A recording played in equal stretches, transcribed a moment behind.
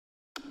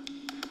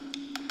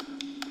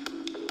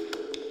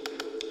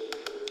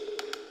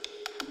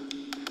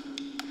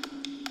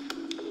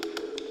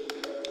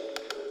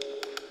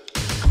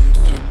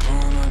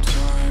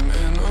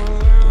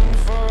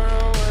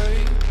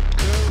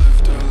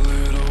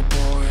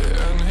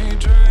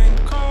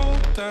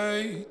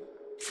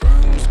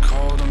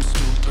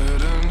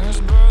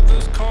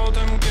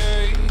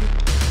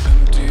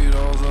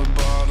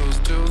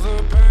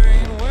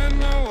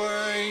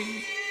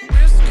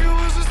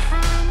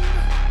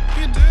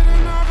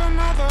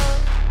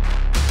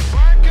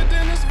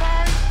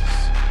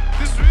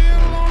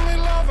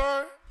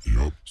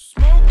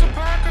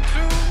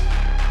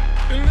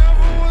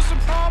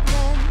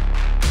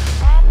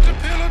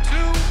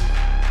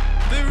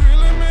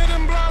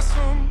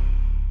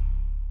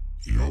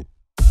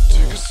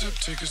sip,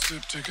 take a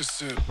sip, take a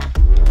sip.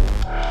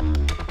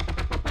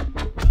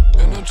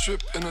 And I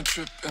trip, and I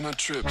trip, and I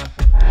trip.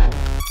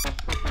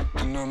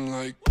 And I'm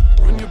like,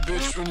 run your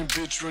bitch, run your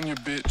bitch, run your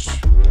bitch.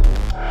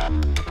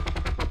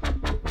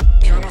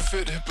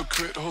 Counterfeit,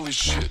 hypocrite, holy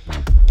shit.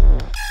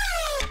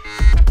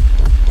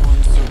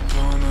 Once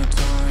upon a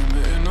time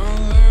in a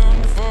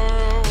land far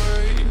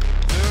away,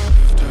 there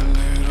lived a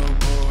little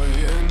boy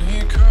and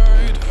he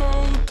cried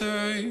all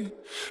day.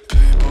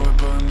 Playboy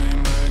bunny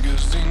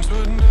magazines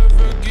would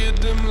never get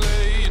them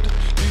laid.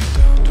 He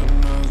downed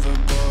another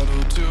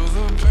bottle till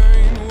the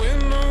pain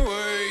went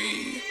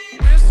away.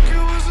 Whiskey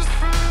was his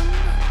friend,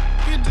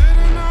 he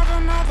didn't have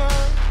another.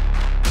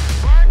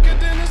 Vodka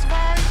in his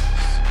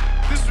vice,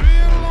 this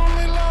real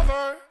lonely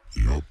lover.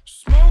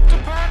 Smoked a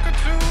pack or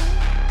two,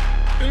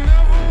 it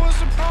never was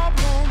a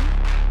problem.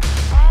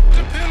 Popped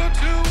a pill or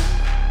two,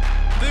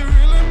 they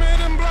really made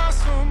him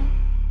blossom.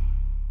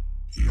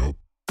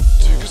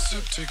 Take a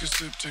sip, take a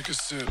sip, take a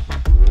sip.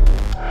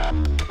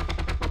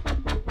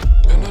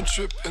 And I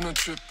trip, and I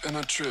trip, and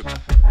I trip.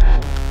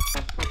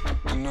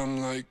 And I'm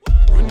like,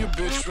 run your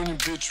bitch, run your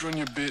bitch, run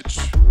your bitch.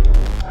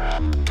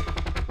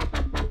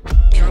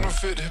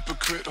 Counterfeit,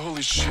 hypocrite,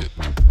 holy shit.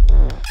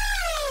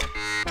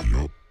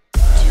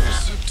 Take a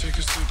sip, take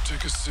a sip,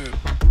 take a sip.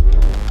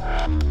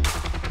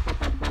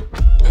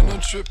 And I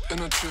trip,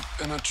 and I trip,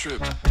 and I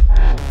trip.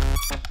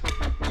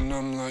 And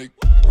I'm like,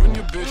 run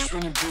your bitch,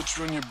 run your bitch,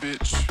 run your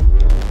bitch.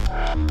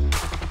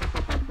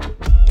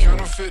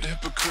 Counterfeit,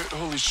 hypocrite,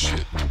 holy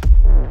shit.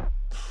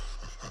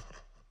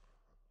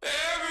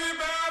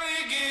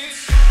 Everybody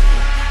gets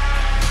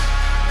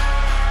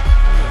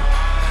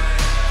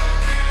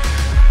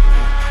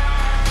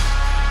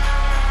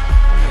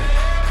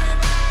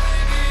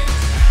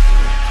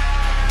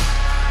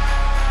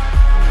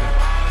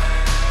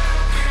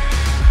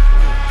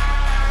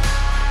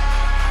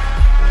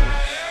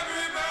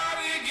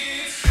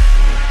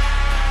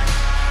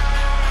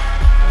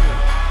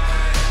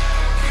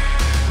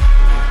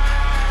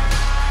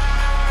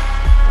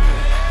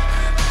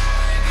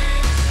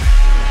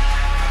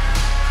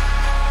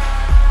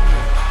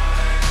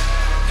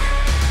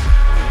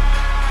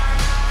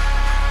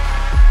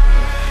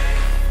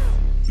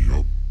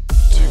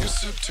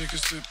take a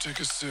sip, take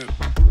a sip.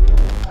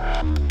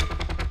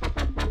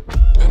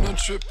 And I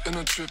trip, and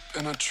I trip,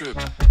 and I trip.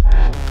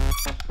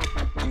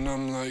 And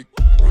I'm like,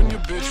 run your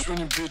bitch, run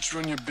your bitch,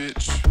 run your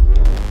bitch.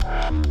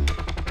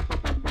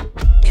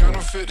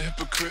 Counterfeit,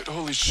 hypocrite,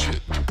 holy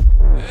shit.